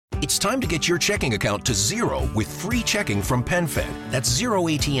It's time to get your checking account to zero with free checking from PenFed. That's zero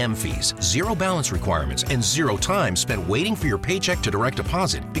ATM fees, zero balance requirements, and zero time spent waiting for your paycheck to direct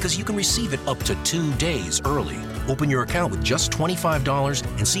deposit because you can receive it up to 2 days early. Open your account with just $25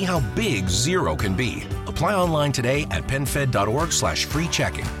 and see how big zero can be. Apply online today at PenFed.org/free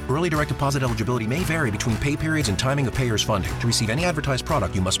checking. Early direct deposit eligibility may vary between pay periods and timing of payer's funding. To receive any advertised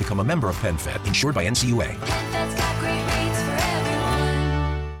product, you must become a member of PenFed, insured by NCUA. PenFed's got great rates for everyone.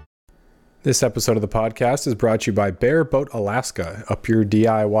 This episode of the podcast is brought to you by Bear Boat Alaska, up your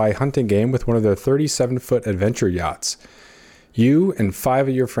DIY hunting game with one of their 37-foot adventure yachts. You and 5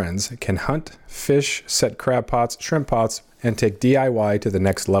 of your friends can hunt, fish, set crab pots, shrimp pots, and take DIY to the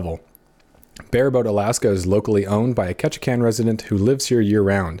next level. Bear Boat Alaska is locally owned by a Ketchikan resident who lives here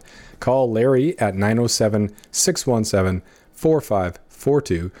year-round. Call Larry at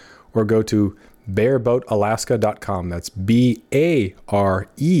 907-617-4542 or go to bearboatalaska.com. That's B-A-R-E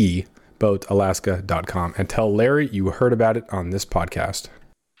boatalaska.com and tell Larry you heard about it on this podcast.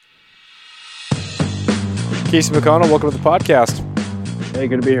 Casey McConnell, welcome to the podcast. Hey,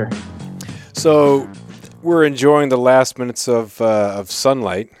 good to be here. So we're enjoying the last minutes of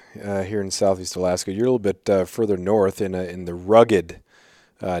sunlight here in Southeast Alaska. You're a little bit further north in the rugged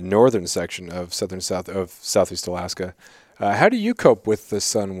northern section of Southeast Alaska. How do you cope with the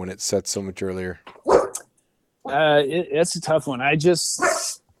sun when it sets so much earlier? It's a tough one.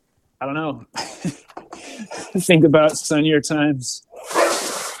 I don't know. Think about sunnier times.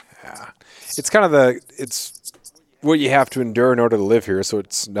 Yeah, it's kind of it's what you have to endure in order to live here. So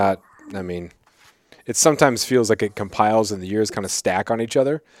it's not. I mean, it sometimes feels like it compiles and the years kind of stack on each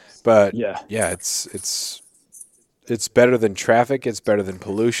other. But yeah, it's better than traffic. It's better than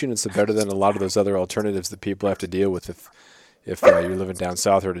pollution. It's better than a lot of those other alternatives that people have to deal with if you're living down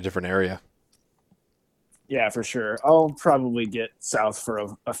south or in a different area. Yeah, for sure. I'll probably get south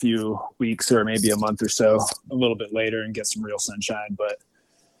for a few weeks or maybe a month or so, a little bit later, and get some real sunshine. But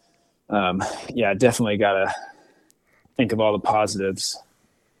definitely gotta think of all the positives.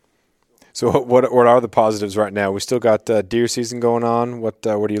 So what are the positives right now? We still got deer season going on. What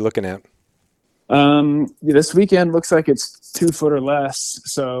are you looking at? This weekend looks like it's 2 foot or less.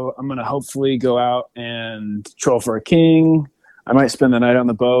 So I'm gonna hopefully go out and troll for a king. I might spend the night on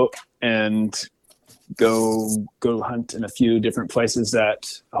the boat and go hunt in a few different places that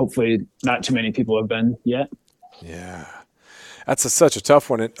hopefully not too many people have been yet. Yeah. That's such a tough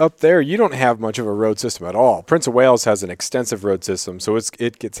one. And up there, you don't have much of a road system at all. Prince of Wales has an extensive road system, so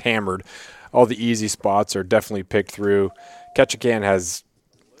it gets hammered. All the easy spots are definitely picked through. Ketchikan has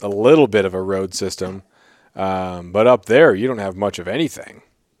a little bit of a road system, but up there, you don't have much of anything.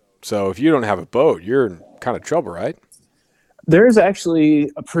 So if you don't have a boat, you're in kind of trouble, right? There's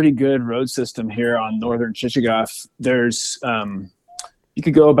actually a pretty good road system here on northern Chichagof. There's you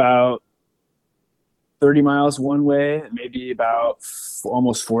could go about 30 miles one way, and maybe about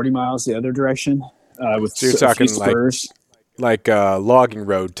almost 40 miles the other direction. With so you're talking spurs. like logging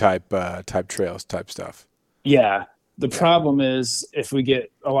road type trails type stuff. Yeah. The problem is if we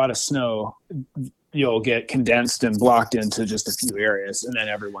get a lot of snow, you'll get condensed and blocked into just a few areas, and then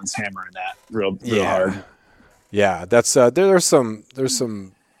everyone's hammering that real hard. Yeah, that's there's some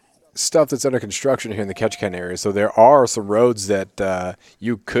stuff that's under construction here in the Ketchikan area. So there are some roads that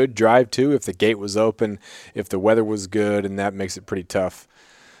you could drive to if the gate was open, if the weather was good, and that makes it pretty tough.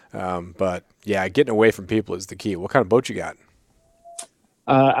 But yeah, getting away from people is the key. What kind of boat you got?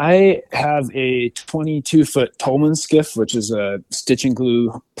 I have a 22-foot Tolman skiff, which is a stitch and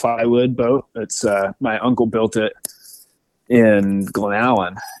glue plywood boat. It's my uncle built it in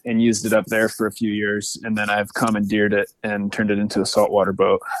Glenallen and used it up there for a few years, and then I've commandeered it and turned it into a saltwater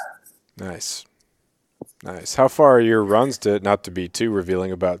boat. Nice. How far are your runs not to be too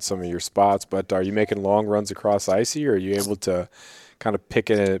revealing about some of your spots, but are you making long runs across Icy, or are you able to kind of pick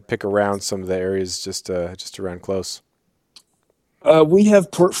around some of the areas just around close? We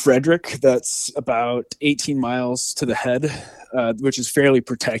have Port Frederick that's about 18 miles to the head, which is fairly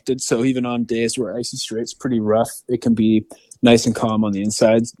protected. So even on days where Icy Strait's pretty rough, it can be nice and calm on the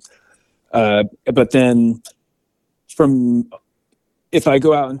insides. But then if I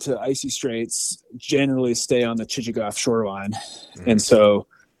go out into Icy Straits, generally stay on the Chichagof shoreline. Mm-hmm. And so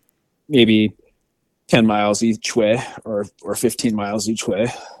maybe 10 miles each way or 15 miles each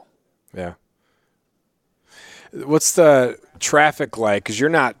way. Yeah. What's the traffic like? Because you're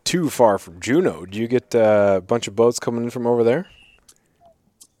not too far from Juneau. Do you get a bunch of boats coming in from over there?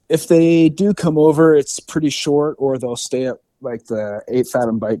 If they do come over, it's pretty short, or they'll stay at like the 8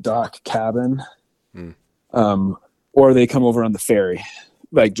 Fathom Bight Dock cabin. Or they come over on the ferry,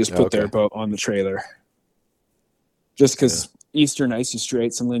 like just put their boat on the trailer. Just because eastern icy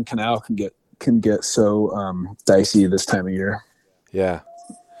straits and Lynn Canal can get so dicey this time of year. Yeah.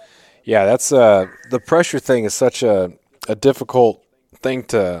 Yeah, that's the pressure thing is such a difficult thing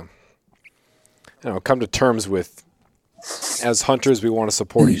to come to terms with. As hunters, we want to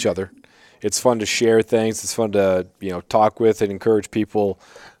support each other. It's fun to share things. It's fun to talk with and encourage people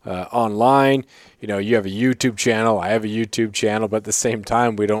online. You have a YouTube channel. I have a YouTube channel, but at the same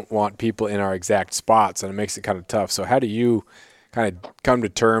time, we don't want people in our exact spots, and it makes it kind of tough. So how do you kind of come to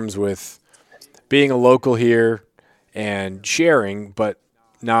terms with being a local here and sharing, but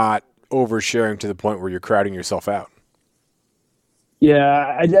not oversharing to the point where you're crowding yourself out?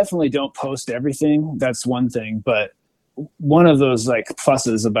 Yeah, I definitely don't post everything. That's one thing, but one of those like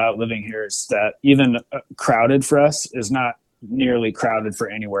pluses about living here is that even crowded for us is not nearly crowded for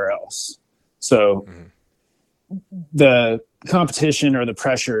anywhere else. So the competition or the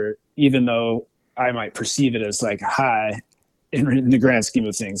pressure, even though I might perceive it as like high, in the grand scheme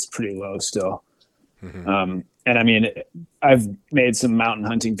of things, pretty low still. And I mean, I've made some mountain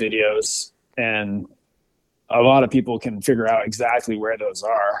hunting videos, and a lot of people can figure out exactly where those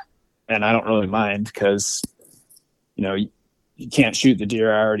are, and I don't really mind because you can't shoot the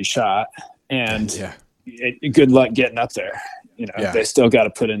deer I already shot, and good luck getting up there. They still got to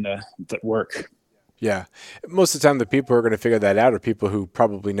put in the work. Yeah. Most of the time, the people who are going to figure that out are people who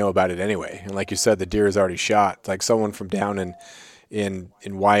probably know about it anyway. And like you said, the deer is already shot. Like someone from down in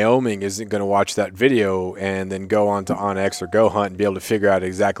Wyoming isn't going to watch that video and then go on to OnX or Go Hunt and be able to figure out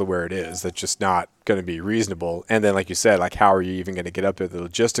exactly where it is. That's just not going to be reasonable. And then, like you said, like how are you even going to get up there? The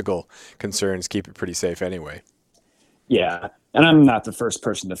logistical concerns keep it pretty safe anyway. Yeah. And I'm not the first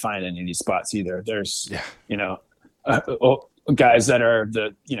person to find any of these spots either. There's, guys that are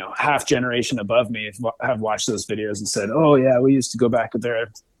the, half generation above me have watched those videos and said, oh yeah, we used to go back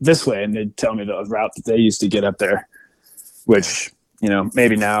there this way. And they'd tell me the route that they used to get up there, which,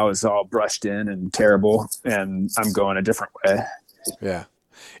 maybe now is all brushed in and terrible, and I'm going a different way. Yeah.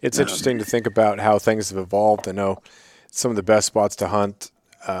 It's interesting to think about how things have evolved. I know some of the best spots to hunt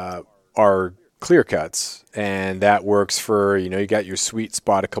are clear cuts, and that works for, you got your sweet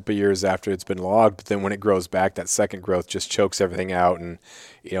spot a couple of years after it's been logged, but then when it grows back, that second growth just chokes everything out, and,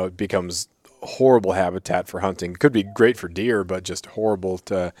 it becomes horrible habitat for hunting. Could be great for deer, but just horrible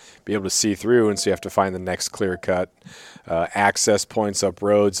to be able to see through, and so you have to find the next clear cut. Access points up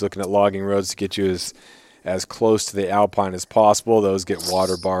roads, looking at logging roads to get you as close to the alpine as possible. Those get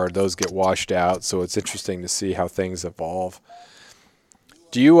water barred, those get washed out, so it's interesting to see how things evolve.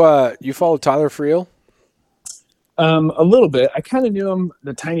 Do you follow Tyler Friel? A little bit. I kind of knew him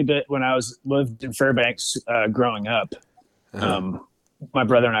the tiny bit when I lived in Fairbanks growing up. My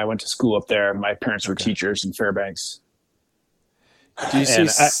brother and I went to school up there. My parents were teachers in Fairbanks. Do you see?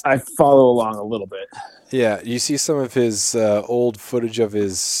 I follow along a little bit. Yeah, you see some of his old footage of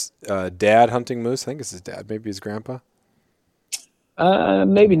his dad hunting moose. I think it's his dad, maybe his grandpa.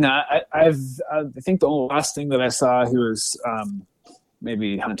 Maybe not. I think the only last thing that I saw, he was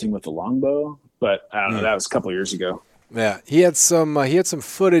maybe hunting with a longbow, but I don't know. That was a couple of years ago. Yeah, he had some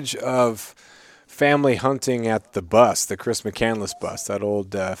footage of family hunting at the bus, the Chris McCandless bus, that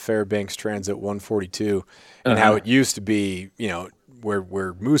old Fairbanks Transit 142, and how it used to be,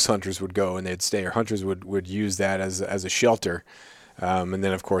 where moose hunters would go and they'd stay, or hunters would use that as a shelter. And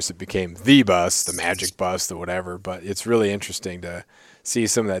then, of course, it became the bus, the magic bus, the whatever. But it's really interesting to see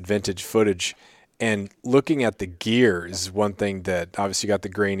some of that vintage footage. And looking at the gear is one thing that obviously you got the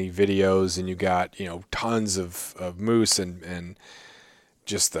grainy videos and you got, tons of moose and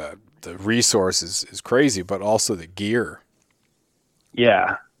just the resources is crazy, but also the gear.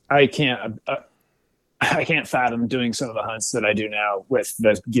 Yeah, I can't fathom doing some of the hunts that I do now with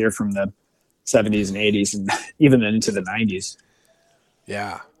the gear from the 70s and 80s and even into the 90s.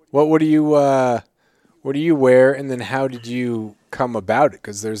 Yeah. What do you wear, and then how did you come about it?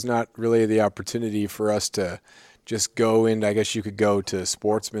 Because there's not really the opportunity for us to just go in. I guess you could go to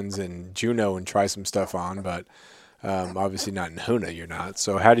Sportsman's in Juneau and try some stuff on, but obviously not in Hoonah, you're not.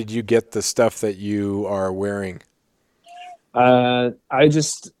 So how did you get the stuff that you are wearing? I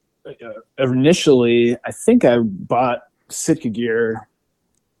just initially, I think I bought Sitka gear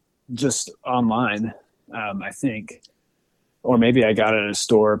just online, I think, or maybe I got it at a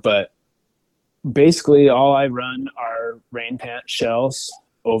store, but basically all I run are rain pant shells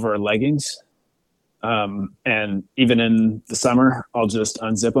over leggings. And even in the summer, I'll just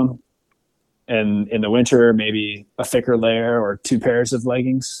unzip them. And in the winter, maybe a thicker layer or 2 pairs of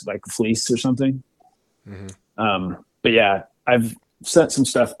leggings, like fleece or something. Mm-hmm. But yeah, I've sent some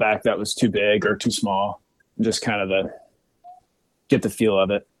stuff back that was too big or too small, just kind of get the feel of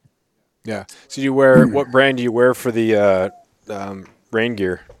it. Yeah. So you wear, what brand do you wear for the rain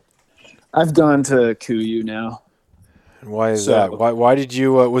gear? I've gone to Kuiu now. And why is So- that? Why did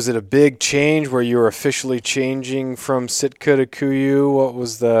you? Was it a big change where you were officially changing from Sitka to Kuiu? What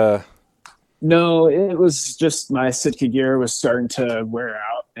was the? No, it was just my Sitka gear was starting to wear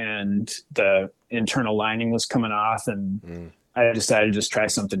out and the internal lining was coming off, and I decided to just try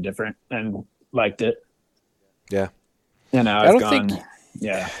something different and liked it. Yeah. And now I I've don't think- gone.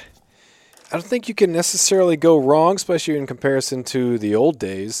 Yeah. I don't think you can necessarily go wrong, especially in comparison to the old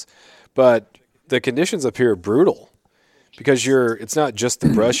days. But the conditions up here are brutal because it's not just the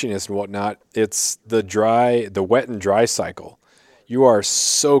brushiness and whatnot. It's the wet and dry cycle. You are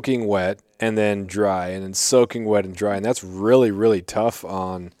soaking wet and then dry and then soaking wet and dry. And that's really, really tough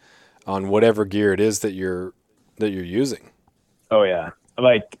on whatever gear it is that you're using. Oh yeah.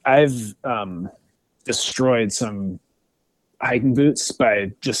 Like I've destroyed some hiking boots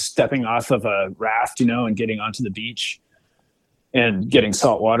by just stepping off of a raft, and getting onto the beach and getting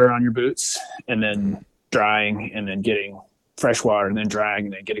salt water on your boots and then drying and then getting fresh water and then drying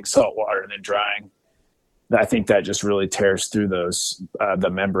and then getting salt water and then drying. I think that just really tears through the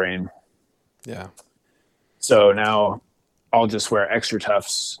membrane. Yeah. So now I'll just wear extra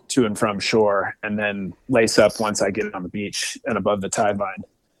tufts to and from shore and then lace up once I get on the beach and above the tide line.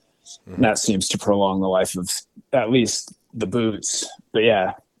 And that seems to prolong the life of at least the boots. But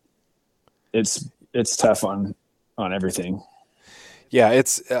yeah, it's tough on everything. Yeah,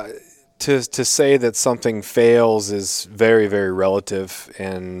 it's to say that something fails is very, very relative.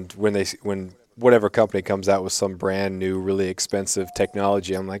 And when whatever company comes out with some brand new, really expensive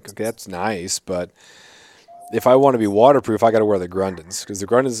technology, I'm like, okay, that's nice, but if I want to be waterproof, I got to wear the Grundens because the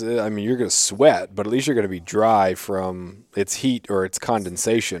Grundens, I mean, you're going to sweat, but at least you're going to be dry from its heat or its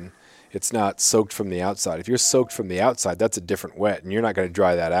condensation. It's not soaked from the outside. If you're soaked from the outside, that's a different wet, and you're not going to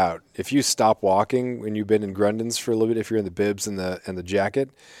dry that out. If you stop walking when you've been in Grundens for a little bit, if you're in the bibs and the jacket,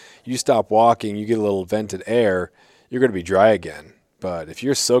 you stop walking, you get a little vented air, you're going to be dry again. But if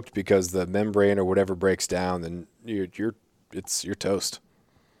you're soaked because the membrane or whatever breaks down, then you're toast.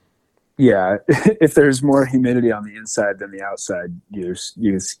 Yeah, if there's more humidity on the inside than the outside, you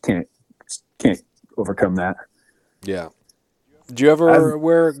just can't overcome that. Yeah. Do you ever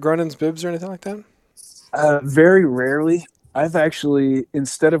wear Grundens bibs or anything like that? Very rarely. I've actually,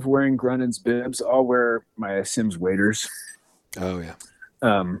 instead of wearing Grundens bibs, I'll wear my Sims waders. Oh yeah.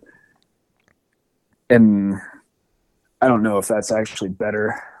 And I don't know if that's actually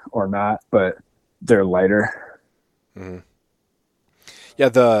better or not, but they're lighter. Mm-hmm. Yeah,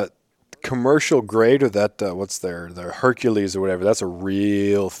 the commercial grade or that the Hercules or whatever, that's a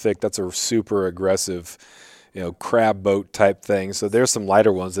real thick, that's a super aggressive, crab boat type thing. So there's some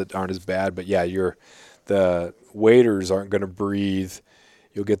lighter ones that aren't as bad, but yeah, the waders aren't going to breathe.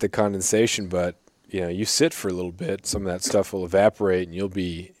 You'll get the condensation, but you sit for a little bit, some of that stuff will evaporate and you'll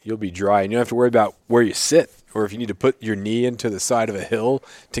be dry, and you don't have to worry about where you sit or if you need to put your knee into the side of a hill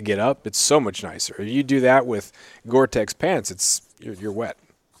to get up. It's so much nicer. If you do that with Gore-Tex pants, you're wet.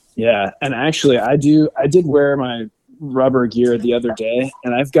 Yeah, and actually I did wear my rubber gear the other day,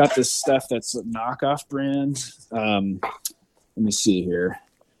 and I've got this stuff that's a knockoff brand. Let me see here.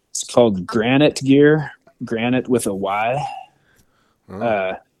 It's called Granite gear, Granite with a Y.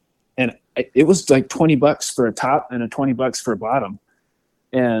 Oh. And it was like $20 for a top and $20 for a bottom.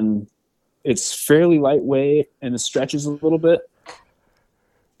 And it's fairly lightweight and it stretches a little bit.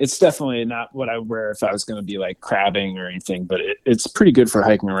 It's definitely not what I would wear if I was going to be like crabbing or anything, but it's pretty good for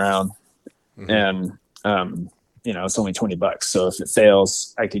hiking around. Mm-hmm. And, it's only $20. So if it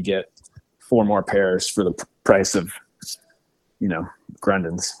fails, I could get 4 more pairs for the price of,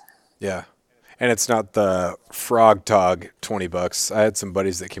 Grundens. Yeah. And it's not the Frog Tog $20. I had some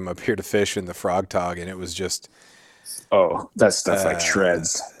buddies that came up here to fish in the Frog Tog, and it was just that stuff like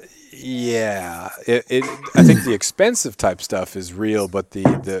shreds. Yeah, I think the expensive type stuff is real, but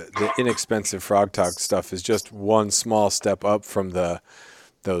the inexpensive Frog Tog stuff is just one small step up from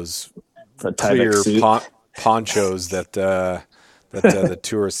those clear ponchos that the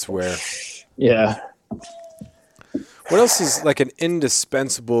tourists wear. Yeah. What else is like an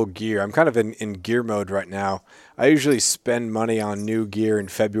indispensable gear? I'm kind of in gear mode right now. I usually spend money on new gear in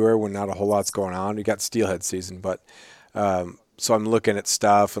February when not a whole lot's going on. We got steelhead season, but so I'm looking at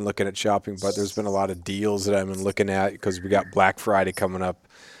stuff and looking at shopping, but there's been a lot of deals that I've been looking at because we got Black Friday coming up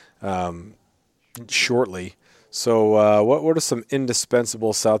shortly. So what are some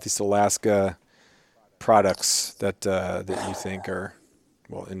indispensable Southeast Alaska products that you think are,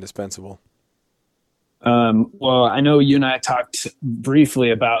 indispensable? Well, I know you and I talked briefly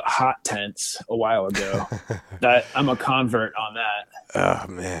about hot tents a while ago. That I'm a convert on that. Oh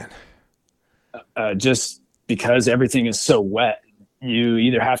man. Just because everything is so wet, you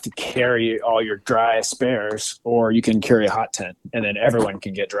either have to carry all your dry spares or you can carry a hot tent and then everyone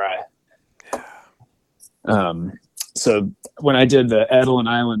can get dry. So when I did the Edelin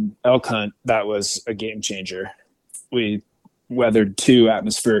Island elk hunt, that was a game changer. We weathered 2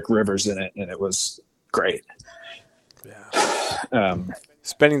 atmospheric rivers in it, and it was great. Yeah.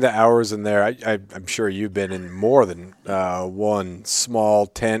 Spending the hours in there, I'm sure you've been in more than one small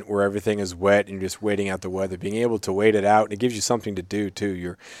tent where everything is wet and you're just waiting out the weather. Being able to wait it out, and it gives you something to do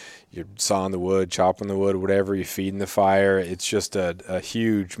too. You're sawing the wood, chopping the wood, whatever. You're feeding the fire. It's just a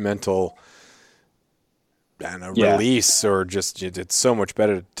huge mental release, or just it's so much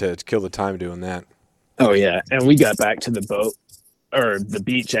better to kill the time doing that. Oh yeah, and we got back to the boat or the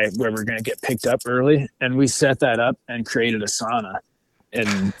beach where we're going to get picked up early, and we set that up and created a sauna,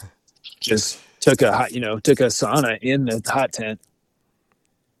 and just took a sauna in the hot tent.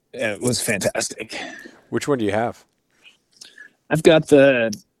 And it was fantastic. Which one do you have? I've got I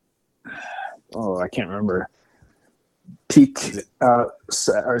can't remember. Seek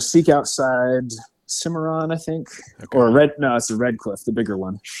Outside Cimarron, I think, okay. Or it's a Red Cliff, the bigger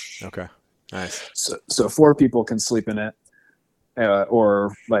one. Okay, nice. So 4 people can sleep in it,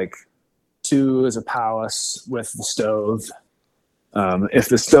 or like 2 is a palace with the stove. If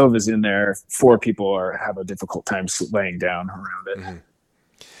the stove is in there, 4 people have a difficult time laying down around it. Mm-hmm.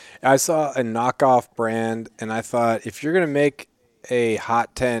 I saw a knockoff brand, and I thought, if you're going to make a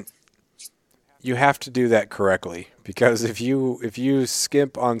hot tent, you have to do that correctly, because if you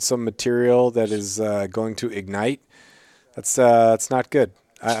skimp on some material that is going to ignite, that's not good.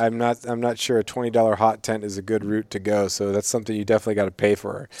 I'm not sure a $20 hot tent is a good route to go. So that's something you definitely got to pay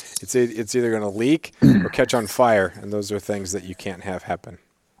for. It's either going to leak or catch on fire, and those are things that you can't have happen.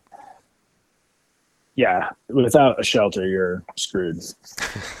 Yeah, without a shelter, you're screwed.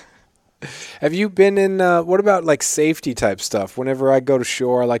 Have you been in? What about like safety type stuff? Whenever I go to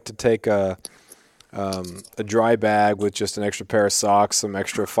shore, I like to take a dry bag with just an extra pair of socks, some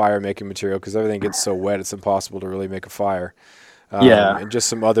extra fire making material, because everything gets so wet it's impossible to really make a fire. And just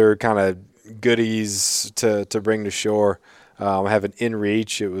some other kind of goodies to bring to shore. I have an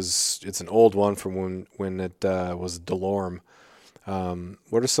InReach. It's an old one from when it was DeLorme.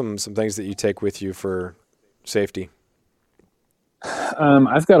 What are some things that you take with you for safety?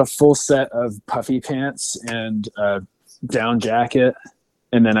 I've got a full set of puffy pants and a down jacket,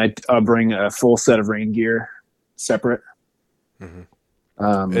 and then I'll bring a full set of rain gear separate. Mm-hmm.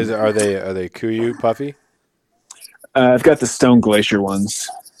 Are they Kuiu puffy? I've got the Stone Glacier ones.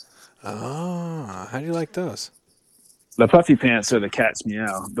 Oh, how do you like those? The puffy pants are the cat's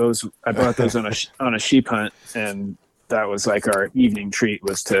meow. Those I bought those on a sheep hunt, and that was like our evening treat,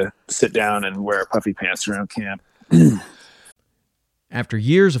 was to sit down and wear puffy pants around camp. After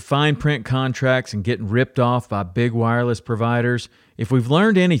years of fine print contracts and getting ripped off by big wireless providers, if we've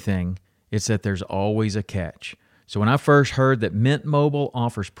learned anything, it's that there's always a catch. So when I first heard that Mint Mobile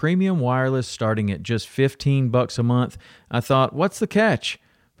offers premium wireless starting at just $15 a month, I thought, what's the catch?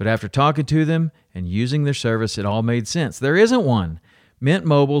 But after talking to them and using their service, it all made sense. There isn't one. Mint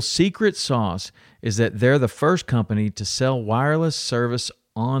Mobile's secret sauce is that they're the first company to sell wireless service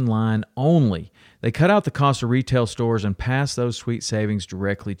online only. They cut out the cost of retail stores and pass those sweet savings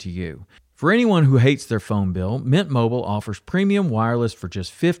directly to you. For anyone who hates their phone bill, Mint Mobile offers premium wireless for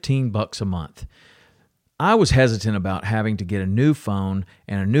just $15 a month. I was hesitant about having to get a new phone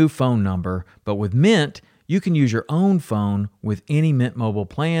and a new phone number, but with Mint, you can use your own phone with any Mint Mobile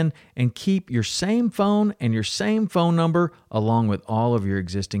plan and keep your same phone and your same phone number along with all of your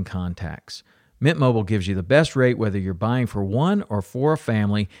existing contacts. Mint Mobile gives you the best rate whether you're buying for one or for a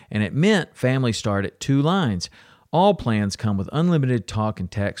family, and at Mint, families start at 2 lines. All plans come with unlimited talk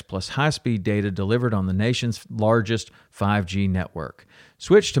and text plus high-speed data delivered on the nation's largest 5G network.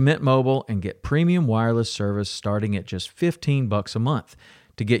 Switch to Mint Mobile and get premium wireless service starting at just $15 a month.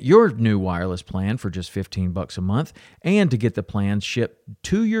 To get your new wireless plan for just $15 a month and to get the plans shipped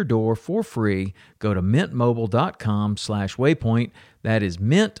to your door for free, go to mintmobile.com/waypoint. That is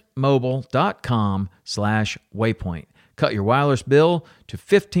mintmobile.com/waypoint. Cut your wireless bill to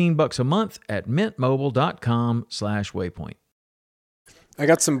 $15 a month at mintmobile.com/waypoint. I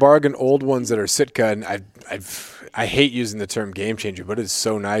got some bargain old ones that are Sitka, and I hate using the term game changer, but it's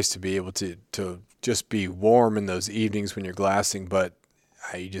so nice to be able to just be warm in those evenings when you're glassing, but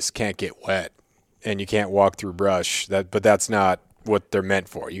you just can't get wet and you can't walk through brush. But that's not what they're meant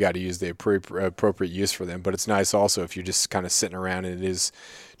for. You got to use the appropriate use for them. But it's nice also if you're just kind of sitting around and it is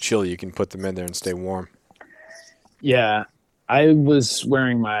chilly, you can put them in there and stay warm. Yeah, I was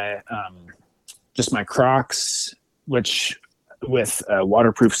wearing my just my Crocs, which with a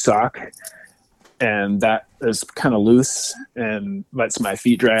waterproof sock, and that is kind of loose and lets my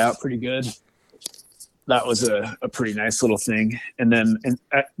feet dry out pretty good. That was a pretty nice little thing. And then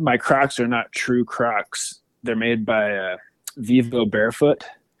my Crocs are not true Crocs. They're made by Vivo Barefoot,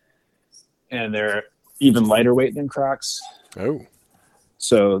 and they're even lighter weight than Crocs. Oh,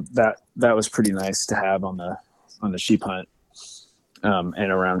 so that was pretty nice to have on the sheep hunt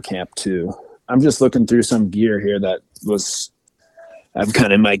and around camp too. I'm just looking through some gear here I'm kind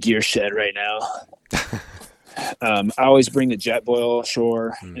of in my gear shed right now. I always bring the Jetboil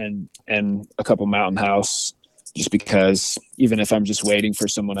ashore and a couple Mountain House, just because even if I'm just waiting for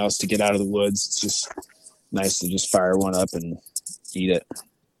someone else to get out of the woods, it's just nice to just fire one up and eat it.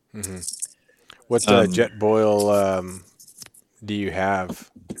 Mm-hmm. What Jetboil do you have?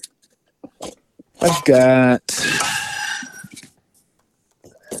 I've got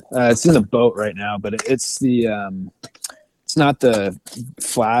it's in the boat right now, but it's the it's not the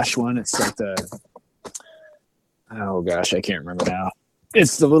Flash one. It's like oh gosh, I can't remember now.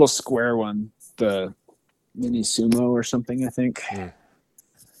 It's the little square one, the Mini Sumo or something, I think.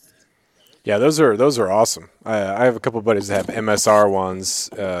 Yeah, those are awesome. I have a couple of buddies that have MSR ones,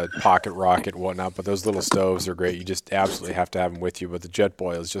 Pocket Rocket, whatnot, but those little stoves are great. You just absolutely have to have them with you. But the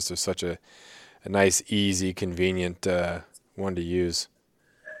Jetboil is just such a nice, easy, convenient one to use.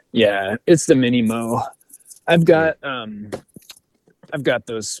 Yeah, it's the Mini Mo. I've got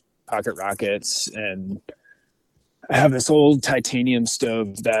those Pocket Rockets, and I have this old titanium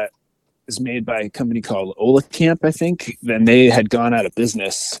stove that is made by a company called Ola Camp, I think. Then they had gone out of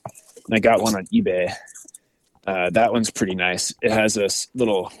business, and I got one on eBay. That one's pretty nice. It has a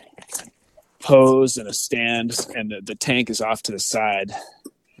little hose and a stand, and the tank is off to the side,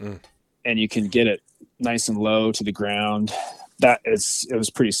 and you can get it nice and low to the ground. It was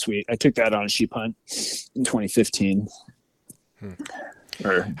pretty sweet. I took that on a sheep hunt in 2015.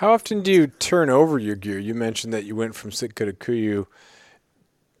 How often do you turn over your gear? You mentioned that you went from Sitka to Kuyu.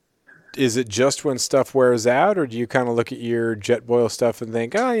 Is it just when stuff wears out, or do you kind of look at your Jetboil stuff and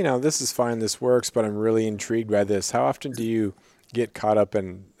think, this is fine, this works, but I'm really intrigued by this? How often do you get caught up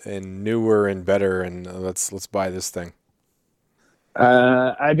in newer and better, and let's buy this thing?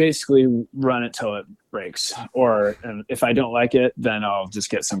 I basically run it till it breaks, and if I don't like it, then I'll just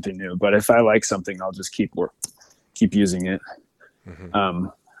get something new. But if I like something, I'll just keep using it. Mm-hmm.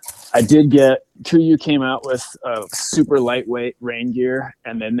 I did get Kuyu came out with a super lightweight rain gear,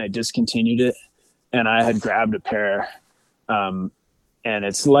 and then they discontinued it, and I had grabbed a pair, and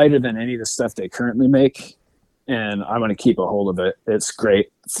it's lighter than any of the stuff they currently make, and I'm going to keep a hold of it. It's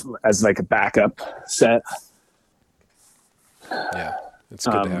great as like a backup set. Yeah, it's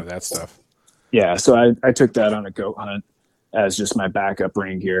good to have that stuff. Yeah, so I took that on a goat hunt as just my backup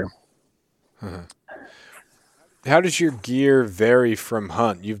rain gear. Uh-huh. How does your gear vary from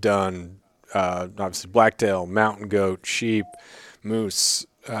hunt? You've done obviously blacktail, mountain goat, sheep, moose.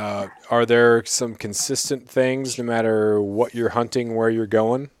 Are there some consistent things no matter what you're hunting, where you're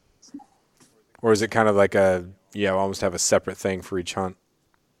going? Or is it kind of like almost have a separate thing for each hunt?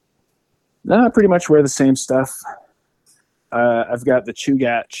 No, I pretty much wear the same stuff. I've got the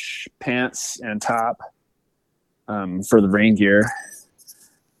Chugach pants and top for the rain gear.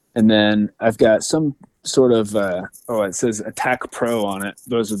 And then I've got some sort of, it says Attack Pro on it.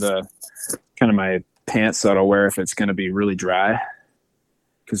 Those are the kind of my pants that I'll wear if it's going to be really dry.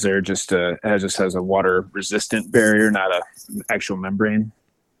 Because they're just, it just has a water resistant barrier, not an actual membrane.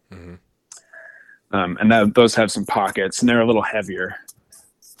 Mm-hmm. And those have some pockets, and they're a little heavier.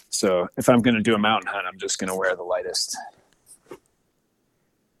 So if I'm going to do a mountain hunt, I'm just going to wear the lightest.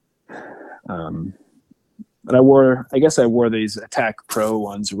 But I guess I wore these Attack Pro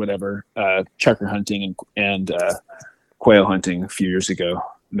ones or whatever, chukar hunting and quail hunting a few years ago.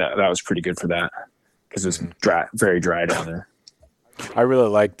 That was pretty good for that because it's dry, very dry down there. I really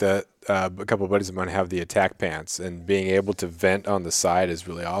like that. A couple of buddies of mine have the Attack pants, and being able to vent on the side is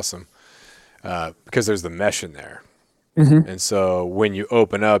really awesome because there's the mesh in there. Mm-hmm. And so when you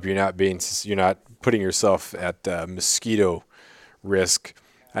open up, you're not putting yourself at mosquito risk.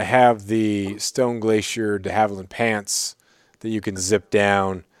 I have the Stone Glacier de Havilland pants that you can zip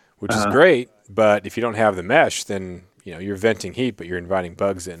down, which is great. But if you don't have the mesh, then you're venting heat, but you're inviting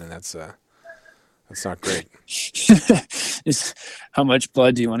bugs in, and that's not great. How much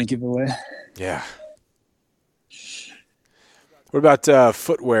blood do you want to give away? Yeah. What about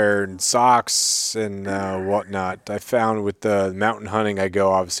footwear and socks and whatnot? I found with the mountain hunting, I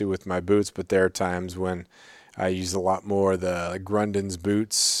go obviously with my boots, but there are times when I use a lot more of the Grundens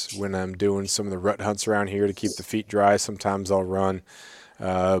boots when I'm doing some of the rut hunts around here to keep the feet dry. Sometimes I'll run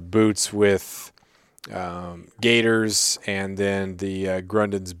boots with Gators, and then the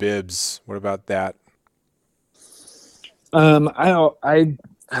Grundon's bibs. What about that? I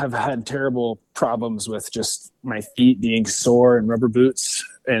have had terrible problems with just my feet being sore in rubber boots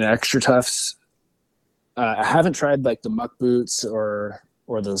and extra toughs. I haven't tried like the muck boots or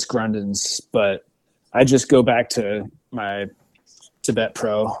those Grundons, but I just go back to my Tibet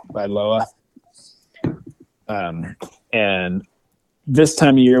Pro by Loa. And this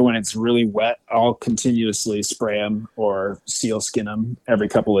time of year when it's really wet, I'll continuously spray them or seal skin them every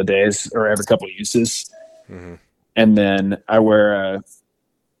couple of days or every couple of uses. Mm-hmm. And then I wear a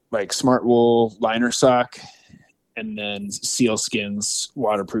like Smart Wool liner sock and then Seal Skins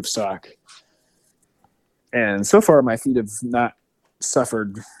waterproof sock. And so far my feet have not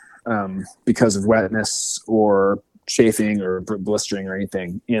suffered because of wetness or chafing or blistering or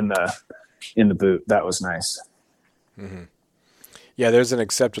anything in the boot. That was nice. Mm-hmm. Yeah, there's an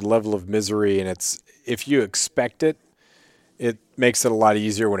accepted level of misery, and it's if you expect it, it makes it a lot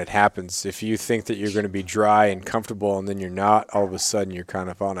easier when it happens. If you think that you're going to be dry and comfortable, and then you're not, all of a sudden you're kind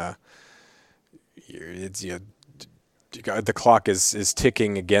of on the clock is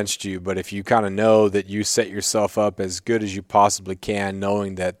ticking against you. But if you kind of know that you set yourself up as good as you possibly can,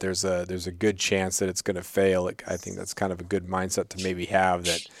 knowing that there's a good chance that it's going to fail, I think that's kind of a good mindset to maybe have,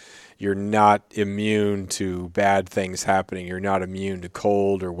 that you're not immune to bad things happening. You're not immune to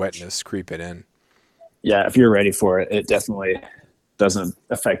cold or wetness creeping in. Yeah, if you're ready for it, it definitely doesn't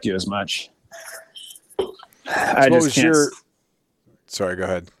affect you as much. Sorry, go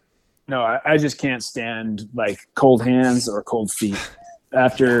ahead. No, I just can't stand like cold hands or cold feet.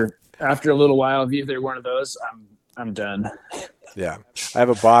 After a little while of either one of those, I'm done. Yeah, I have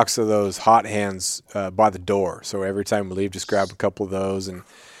a box of those hot hands by the door. So every time we leave, just grab a couple of those, and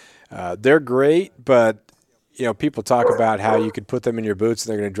they're great. But people talk about how you could put them in your boots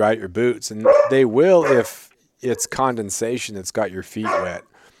and they're going to dry out your boots, and they will if it's condensation that's got your feet wet.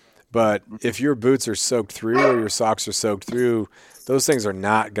 But if your boots are soaked through or your socks are soaked through, those things are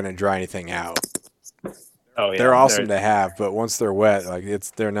not going to dry anything out. Oh yeah, they're awesome to have, but once they're wet,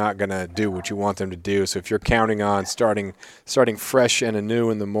 they're not going to do what you want them to do. So if you're counting on starting fresh and anew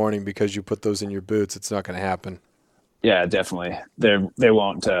in the morning because you put those in your boots, it's not going to happen. Yeah, definitely. They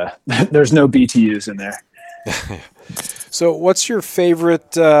won't. There's no BTUs in there. So what's your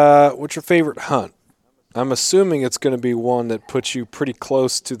favorite hunt? I'm assuming it's going to be one that puts you pretty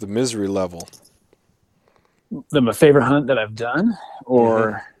close to the misery level. My favorite hunt that I've done,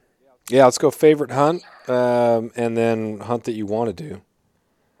 or yeah, let's go favorite hunt, and then hunt that you want to do.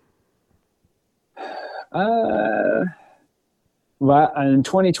 Well, in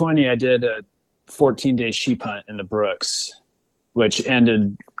 2020, I did a 14-day sheep hunt in the Brooks, which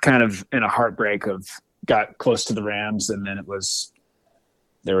ended kind of in a heartbreak of got close to the rams, and then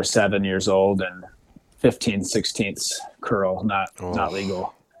they were 7 years old and 15/16 curl, not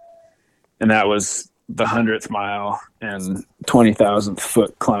legal. And that was the 100th mile and 20,000th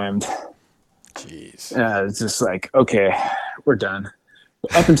foot climbed. Jeez. It's just like, okay, we're done.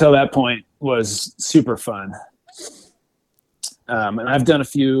 Up until that point was super fun. And I've done a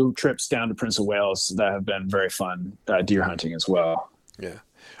few trips down to Prince of Wales that have been very fun, deer hunting as well. Yeah.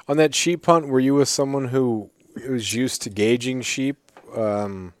 On that sheep hunt, were you with someone who was used to gauging sheep?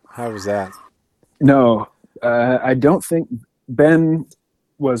 How was that? No, I don't think Ben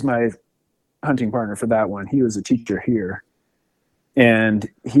was my hunting partner for that one. He was a teacher here, and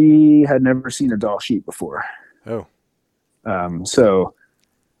he had never seen a Dall sheep before. Oh. So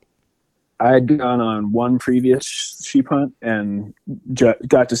I'd gone on one previous sheep hunt and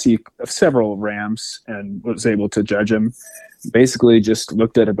got to see several rams and was able to judge them. Basically just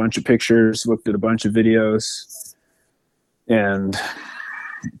looked at a bunch of pictures, looked at a bunch of videos, and,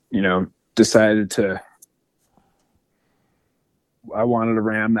 decided I wanted a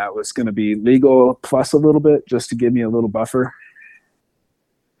ram that was going to be legal plus a little bit just to give me a little buffer.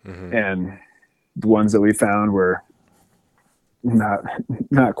 Mm-hmm. And the ones that we found were not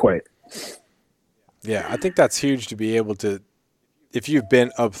quite. Yeah, I think that's huge to be able to, if you've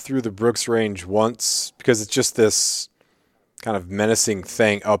been up through the Brooks Range once, because it's just this kind of menacing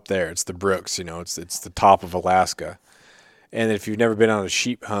thing up there. It's the Brooks, it's the top of Alaska. And if you've never been on a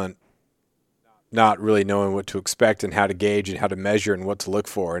sheep hunt, not really knowing what to expect and how to gauge and how to measure and what to look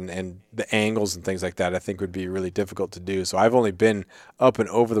for and the angles and things like that, I think would be really difficult to do. So I've only been up and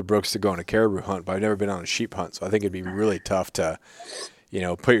over the Brooks to go on a caribou hunt, but I've never been on a sheep hunt. So I think it'd be really tough to,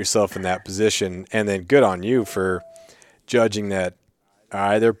 put yourself in that position. And then good on you for judging that,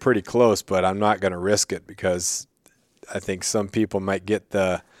 they're pretty close, but I'm not going to risk it, because I think some people might get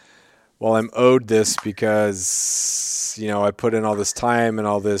the well, I'm owed this because, I put in all this time and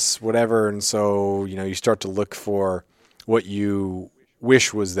all this whatever. And so, you start to look for what you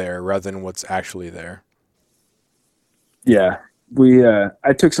wish was there rather than what's actually there. Yeah.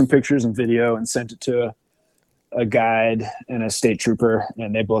 I took some pictures and video and sent it to a guide and a state trooper,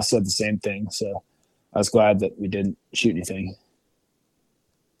 and they both said the same thing. So I was glad that we didn't shoot anything.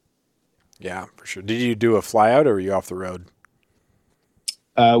 Yeah, for sure. Did you do a fly out or were you off the road?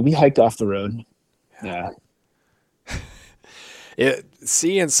 We hiked off the road. Yeah.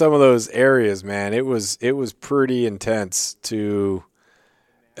 Seeing some of those areas, man, it was pretty intense to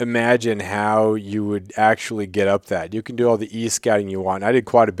imagine how you would actually get up that. You can do all the e-scouting you want. I did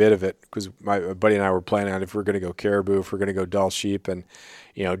quite a bit of it because my buddy and I were planning on if we're going to go caribou, if we're going to go Dall sheep, and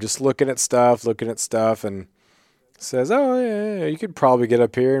just looking at stuff, and says, oh yeah, you could probably get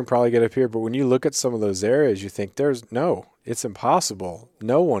up here and probably get up here. But when you look at some of those areas, you think it's impossible.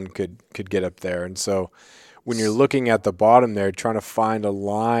 No one could get up there. And so when you're looking at the bottom there, trying to find a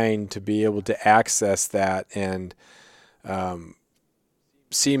line to be able to access that, and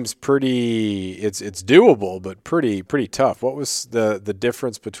seems pretty, it's doable, but pretty tough. What was the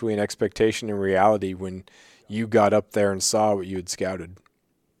difference between expectation and reality when you got up there and saw what you had scouted?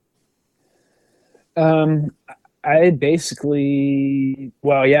 I basically,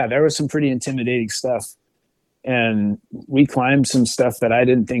 there was some pretty intimidating stuff, and we climbed some stuff that I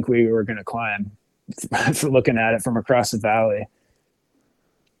didn't think we were going to climb for looking at it from across the valley.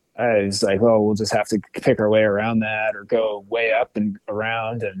 I was like, oh, we'll just have to pick our way around that or go way up and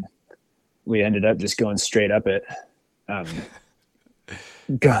around. And we ended up just going straight up it.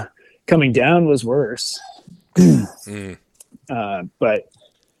 Coming down was worse. But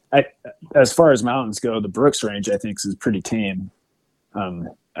as far as mountains go, the Brooks Range, I think, is pretty tame.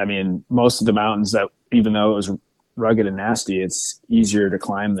 Most of the mountains that, even though it was rugged and nasty, it's easier to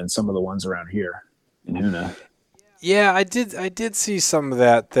climb than some of the ones around here in Hoonah. Yeah, I did see some of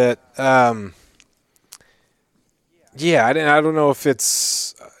that. I don't know if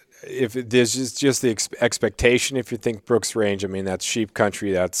there's just the expectation. If you think Brooks Range, that's sheep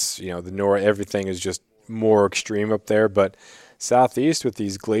country. That's the north. Everything is just more extreme up there. But southeast with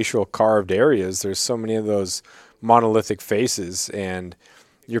these glacial carved areas, there's so many of those monolithic faces, and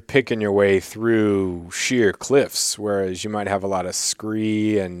you're picking your way through sheer cliffs. Whereas you might have a lot of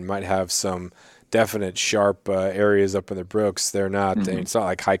scree and might have some definite sharp areas up in the Brooks. They're not. Mm-hmm. It's not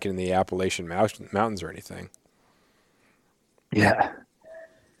like hiking in the Appalachian Mountains or anything. Yeah.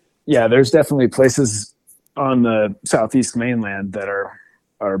 There's definitely places on the southeast mainland that are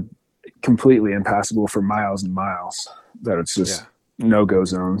completely impassable for miles and miles. That it's just no-go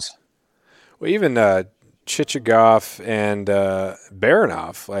zones. Well, even Chichagof and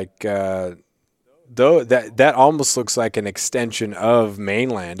Baranof, though that almost looks like an extension of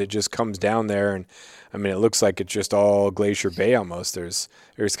mainland. It just comes down there, and it looks like it's just all Glacier Bay almost. There's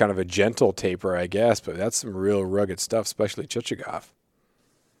kind of a gentle taper, I guess, but that's some real rugged stuff, especially Chichagof.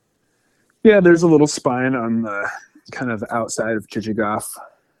 Yeah, there's a little spine on the kind of outside of Chichagof,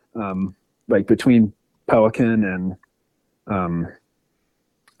 between Pelican and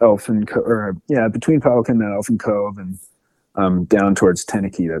Elfin Cove, between Pelican and Elfin Cove, and down towards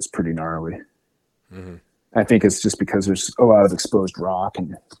Teneke. That's pretty gnarly. Mm-hmm. I think it's just because there's a lot of exposed rock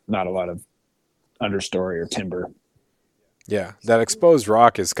and not a lot of understory or timber. Yeah, that exposed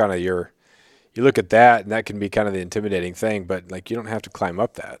rock is kind of you look at that, and that can be kind of the intimidating thing, but you don't have to climb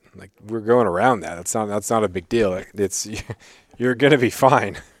up that. We're going around that. That's not a big deal. You're going to be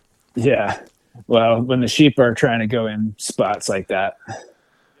fine. Yeah. Well, when the sheep are trying to go in spots like that,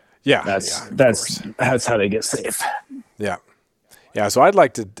 that's how they get safe. Yeah. Yeah, so I'd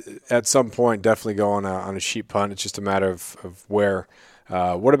like to, at some point, definitely go on a sheep hunt. It's just a matter of where.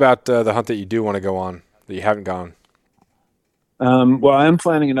 What about the hunt that you do want to go on that you haven't gone? Well, I'm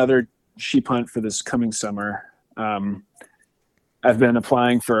planning another sheep hunt for this coming summer. I've been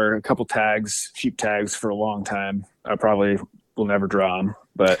applying for a couple sheep tags, for a long time. I probably will never draw them,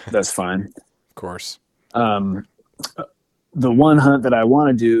 but that's fine. Of course. The one hunt that I want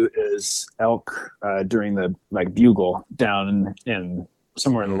to do is elk during the bugle down in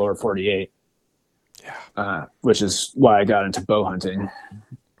somewhere in the lower 48. Yeah. Which is why I got into bow hunting.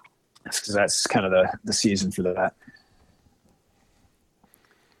 Because that's kind of the season for that.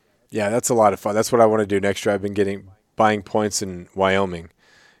 Yeah, that's a lot of fun. That's what I want to do next year. I've been buying points in Wyoming.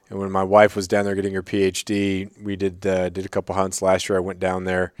 And when my wife was down there getting her PhD, we did a couple hunts last year. I went down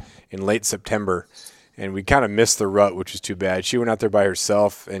there in late September. And we kind of missed the rut, which is too bad. She went out there by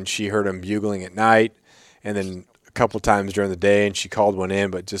herself, and she heard them bugling at night, and then a couple times during the day, and she called one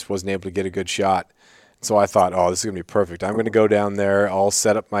in, but just wasn't able to get a good shot. So I thought, oh, this is gonna be perfect. I'm gonna go down there. I'll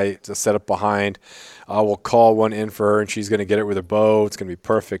set up behind. I will call one in for her, and she's gonna get it with a bow. It's gonna be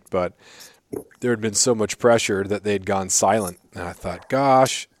perfect. But there had been so much pressure that they'd gone silent, and I thought,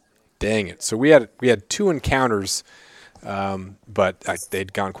 gosh, dang it. So we had 2 encounters, but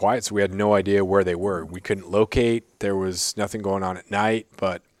they'd gone quiet, so we had no idea where they were. We couldn't locate. There was nothing going on at night,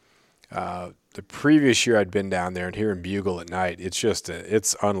 but the previous year I'd been down there and hearing bugle at night,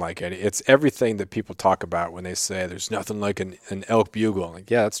 it's unlike any. It's everything that people talk about when they say there's nothing like an elk bugle. I'm like,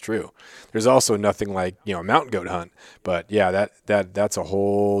 yeah, that's true. There's also nothing like, a mountain goat hunt. But yeah, that's a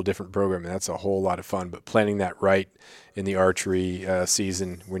whole different program, and that's a whole lot of fun. But planning that right in the archery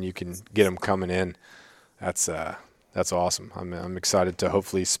season when you can get them coming in, that's awesome. I'm excited to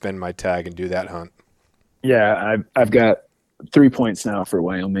hopefully spend my tag and do that hunt. Yeah, I've got 3 points now for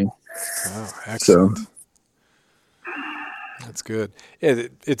Wyoming. Oh, excellent. So that's good. Yeah,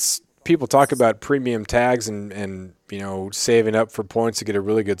 it's people talk about premium tags and saving up for points to get a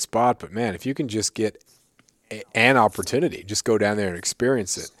really good spot, but man, if you can just get an opportunity, just go down there and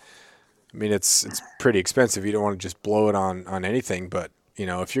experience it. I mean, it's pretty expensive. You don't want to just blow it on anything, but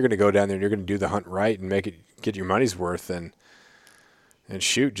if you're going to go down there and you're going to do the hunt right and get your money's worth, and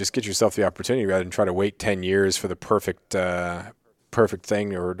shoot, just get yourself the opportunity rather than try to wait 10 years for the perfect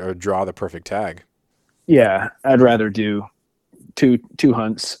thing or draw the perfect tag. Yeah, I'd rather do two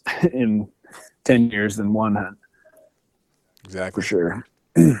hunts in 10 years than one hunt. Exactly. For sure.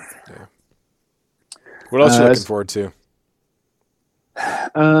 Yeah. What else are you looking forward to?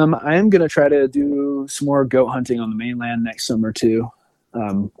 I am going to try to do some more goat hunting on the mainland next summer too.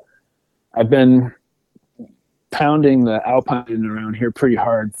 I've been pounding the alpine around here pretty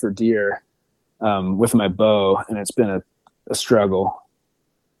hard for deer with my bow, and it's been a struggle.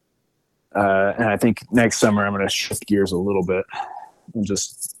 And I think next summer I'm going to shift gears a little bit and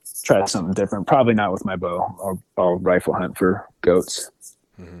just try something different. Probably not with my bow. I'll rifle hunt for goats.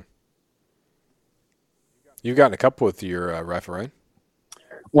 Mm-hmm. You've gotten a couple with your rifle, right?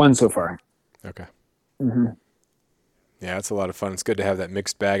 One so far. Okay. Mm-hmm. Yeah, it's a lot of fun. It's good to have that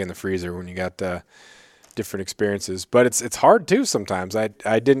mixed bag in the freezer when you got different experiences. But it's hard too sometimes.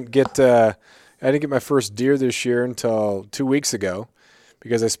 I didn't get my first deer this year until 2 weeks ago,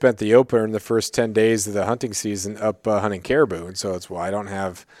 because I spent the opener in the first 10 days of the hunting season up hunting caribou, and so it's why I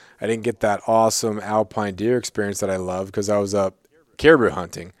didn't get that awesome alpine deer experience that I love because I was up caribou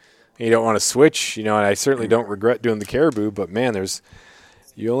hunting. And you don't want to switch, and I certainly don't regret doing the caribou, but man,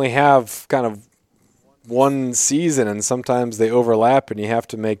 you only have kind of one season, and sometimes they overlap, and you have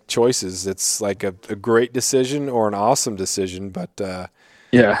to make choices. It's like a great decision or an awesome decision, but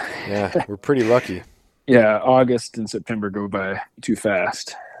yeah, we're pretty lucky. Yeah, August and September go by too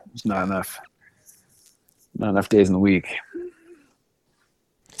fast. There's not enough days in the week.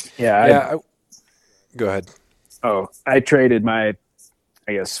 Yeah. Go ahead. Oh, I traded my,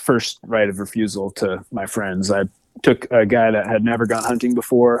 first right of refusal to my friends. I took a guy that had never gone hunting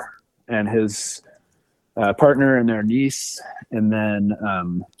before and his partner and their niece, and then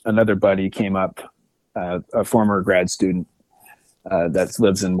another buddy came up, a former grad student that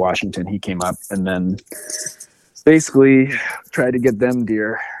lives in Washington. He came up and then basically tried to get them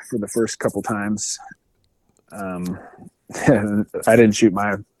deer for the first couple times. I didn't shoot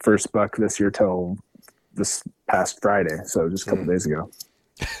my first buck this year till this past Friday, so just a couple days ago.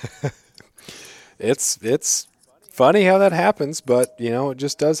 It's funny how that happens, but it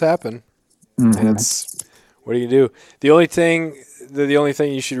just does happen. Mm-hmm. And what do you do? The only thing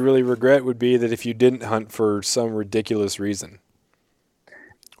you should really regret would be that if you didn't hunt for some ridiculous reason,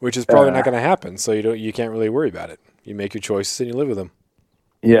 which is probably not going to happen. So you can't really worry about it. You make your choices and you live with them.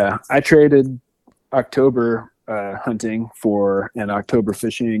 Yeah, I traded October hunting and October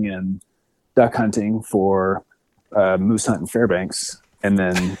fishing and duck hunting for moose hunt in Fairbanks, and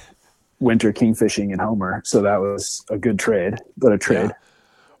then winter kingfishing in Homer. So that was a good trade. But a trade. Yeah.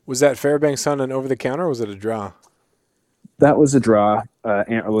 Was that Fairbanks hunt an over-the-counter, or was it a draw? That was a draw,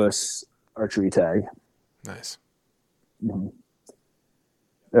 antlerless archery tag. Nice. Mm-hmm.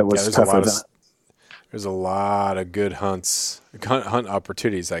 It was tougher than there's a lot of good hunt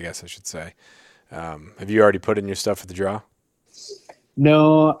opportunities, I guess I should say. Have you already put in your stuff for the draw?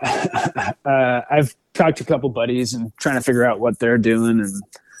 No. I've talked to a couple buddies and trying to figure out what they're doing and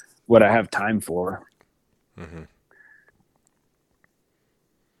what I have time for. Mm-hmm.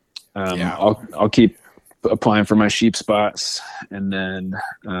 Yeah. I'll keep applying for my sheep spots, and then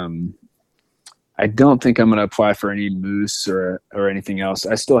I don't think I'm going to apply for any moose or anything else.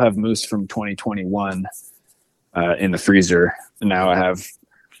 I still have moose from 2021 in the freezer, and now I have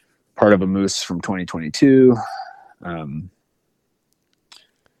part of a moose from 2022. I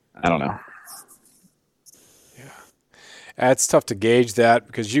don't know. It's tough to gauge that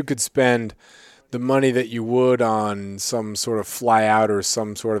because you could spend the money that you would on some sort of fly out or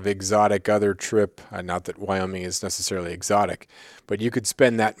some sort of exotic other trip. Not that Wyoming is necessarily exotic, but you could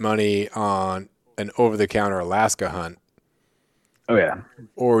spend that money on an over-the-counter Alaska hunt. Oh, yeah.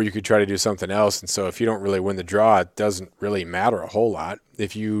 Or you could try to do something else. And so if you don't really win the draw, it doesn't really matter a whole lot.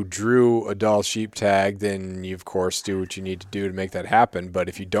 If you drew a Dall sheep tag, then you, of course, do what you need to do to make that happen. But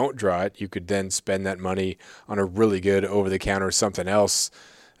if you don't draw it, you could then spend that money on a really good over-the-counter something else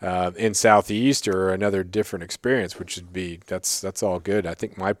in Southeast or another different experience, which would be, that's all good. I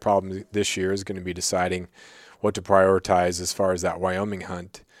think my problem this year is going to be deciding what to prioritize as far as that Wyoming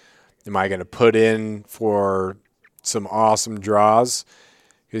hunt. Am I going to put in for some awesome draws?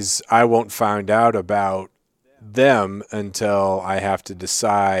 Because I won't find out about them until I have to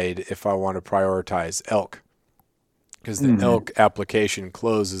decide if I want to prioritize elk. Because the elk application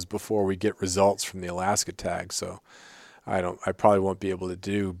closes before we get results from the Alaska tag. So I probably won't be able to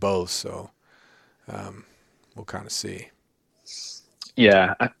do both. So we'll kind of see.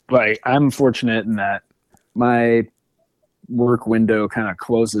 Yeah. I'm fortunate in that my work window kind of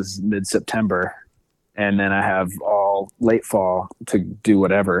closes mid-September, and then I have all late fall to do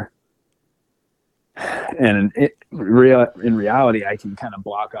whatever. And in reality, I can kind of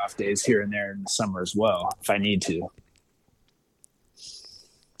block off days here and there in the summer as well if I need to.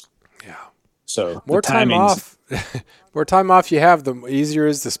 Yeah. So more time off. More time off you have, the easier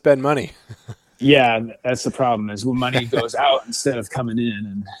it is to spend money. Yeah, that's the problem. Is when money goes out instead of coming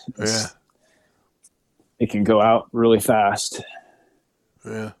in, and it can go out really fast.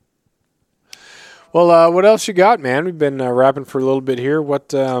 Yeah. Well, what else you got, man? We've been rapping for a little bit here.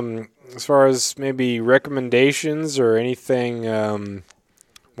 What, as far as maybe recommendations or anything,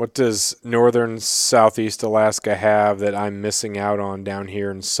 what does northern Southeast Alaska have that I'm missing out on down here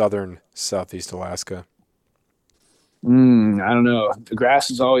in southern Southeast Alaska? I don't know. The grass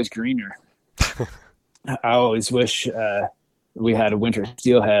is always greener. I always wish we had a winter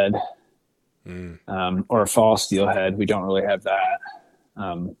steelhead or a fall steelhead. We don't really have that.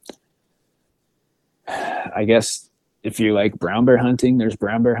 I guess if you like brown bear hunting, there's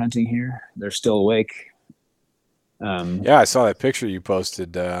brown bear hunting here. They're still awake. Yeah, I saw that picture you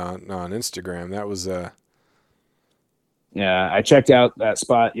posted on Instagram. That was yeah, I checked out that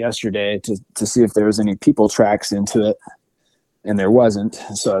spot yesterday to see if there was any people tracks into it, and there wasn't.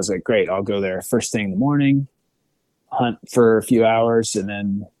 So I was like, great, I'll go there first thing in the morning, hunt for a few hours, and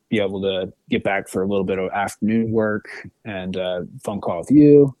then be able to get back for a little bit of afternoon work and phone call with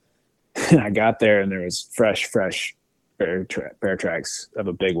you. And I got there, and there was fresh bear tracks of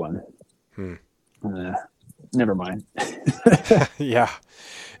a big one. Never mind. Yeah.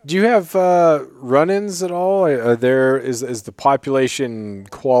 Do you have run-ins at all? Is the population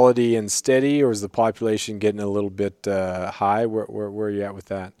quality and steady, or is the population getting a little bit high? Where are you at with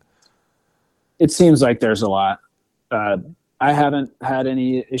that? It seems like there's a lot. I haven't had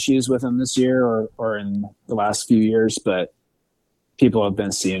any issues with them this year or in the last few years, but people have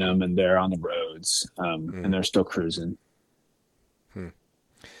been seeing them, and they're on the roads, and they're still cruising.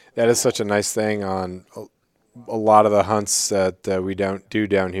 That is such a nice thing on a lot of the hunts that we don't do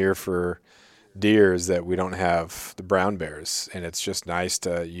down here for deer, is that we don't have the brown bears, and it's just nice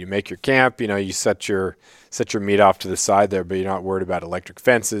to, you make your camp, you set your meat off to the side there, but you're not worried about electric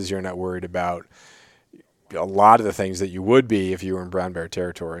fences. You're not worried about a lot of the things that you would be if you were in brown bear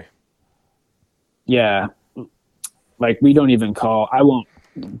territory. Yeah. Like we don't even call, I won't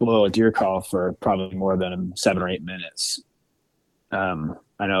blow a deer call for probably more than 7 or 8 minutes.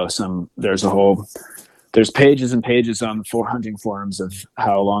 I know there's pages and pages on the hunting forums of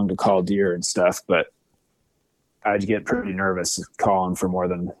how long to call deer and stuff, but I'd get pretty nervous calling for more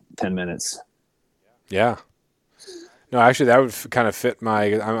than 10 minutes. Yeah. No, actually that would kind of fit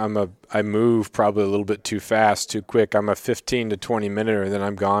I move probably a little bit too fast, too quick. I'm a 15 to 20 minute, and then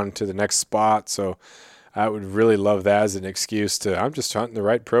I'm gone to the next spot. So I would really love that as an excuse I'm just hunting the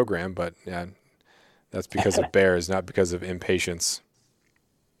right program, but yeah, that's because of bears, not because of impatience.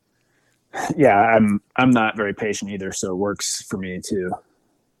 Yeah, I'm not very patient either, so it works for me too.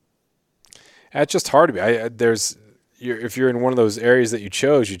 It's just hard to be. If you're in one of those areas that you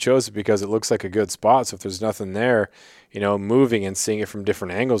chose it because it looks like a good spot. So if there's nothing there, moving and seeing it from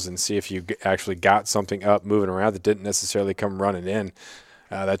different angles and see if you actually got something up moving around that didn't necessarily come running in.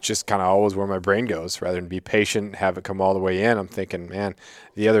 That's just kind of always where my brain goes. Rather than be patient, have it come all the way in, I'm thinking, man,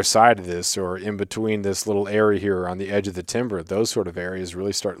 the other side of this or in between this little area here on the edge of the timber, those sort of areas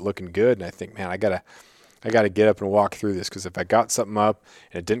really start looking good. And I think, man, I gotta get up and walk through this, because if I got something up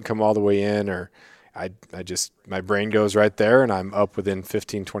and it didn't come all the way in, or my brain goes right there and I'm up within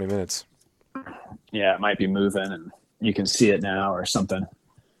 15, 20 minutes. Yeah, it might be moving, and you can see it now or something.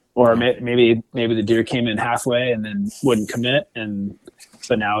 Or maybe the deer came in halfway and then wouldn't commit,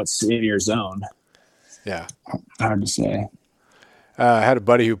 but now it's in your zone. Yeah. Hard to say. I had a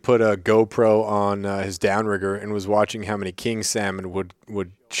buddy who put a GoPro on his downrigger and was watching how many king salmon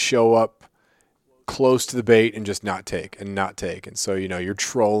would show up close to the bait and just not take. And so, you're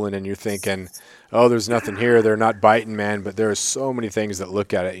trolling and you're thinking, oh, there's nothing here. They're not biting, man. But there are so many things that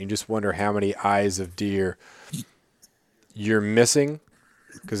look at it. You just wonder how many eyes of deer you're missing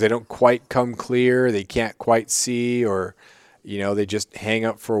because they don't quite come clear. They can't quite see, or, they just hang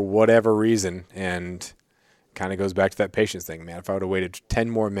up for whatever reason. And kind of goes back to that patience thing, man. If I would have waited 10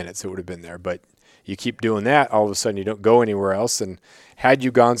 more minutes, it would have been there. But you keep doing that, all of a sudden you don't go anywhere else. And had you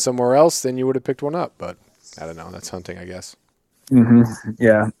gone somewhere else, then you would have picked one up. But I don't know. That's hunting, I guess. Mm-hmm.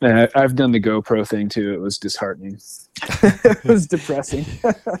 Yeah. I've done the GoPro thing too. It was disheartening. It was depressing.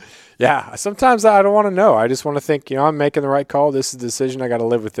 Yeah. Sometimes I don't want to know. I just want to think, I'm making the right call. This is the decision. I got to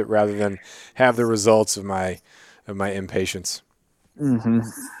live with it rather than have the results of my impatience.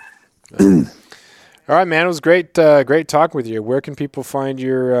 Mm-hmm. All right, man. It was great talking with you. Where can people find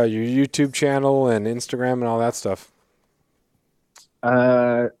your YouTube channel and Instagram and all that stuff?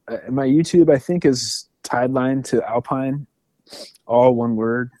 My YouTube, I think, is Tideline to Alpine, all one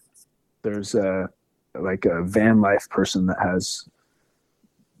word. There's a van life person that has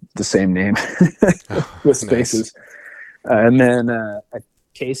the same name with spaces. Nice. And then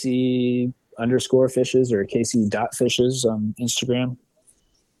Casey _fishes or Casey.fishes on Instagram.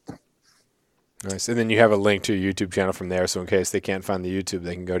 Nice. And then you have a link to your YouTube channel from there. So in case they can't find the YouTube,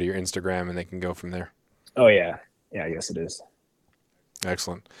 they can go to your Instagram and they can go from there. Oh, yeah. Yeah, I guess it is.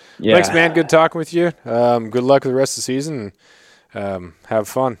 Excellent. Yeah. Thanks, man. Good talking with you. Good luck with the rest of the season. Have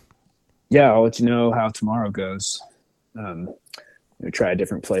fun. Yeah, I'll let you know how tomorrow goes. We try a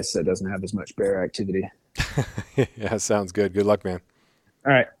different place that doesn't have as much bear activity. Yeah, sounds good. Good luck, man.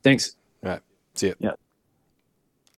 All right. Thanks. All right. See you. Yeah.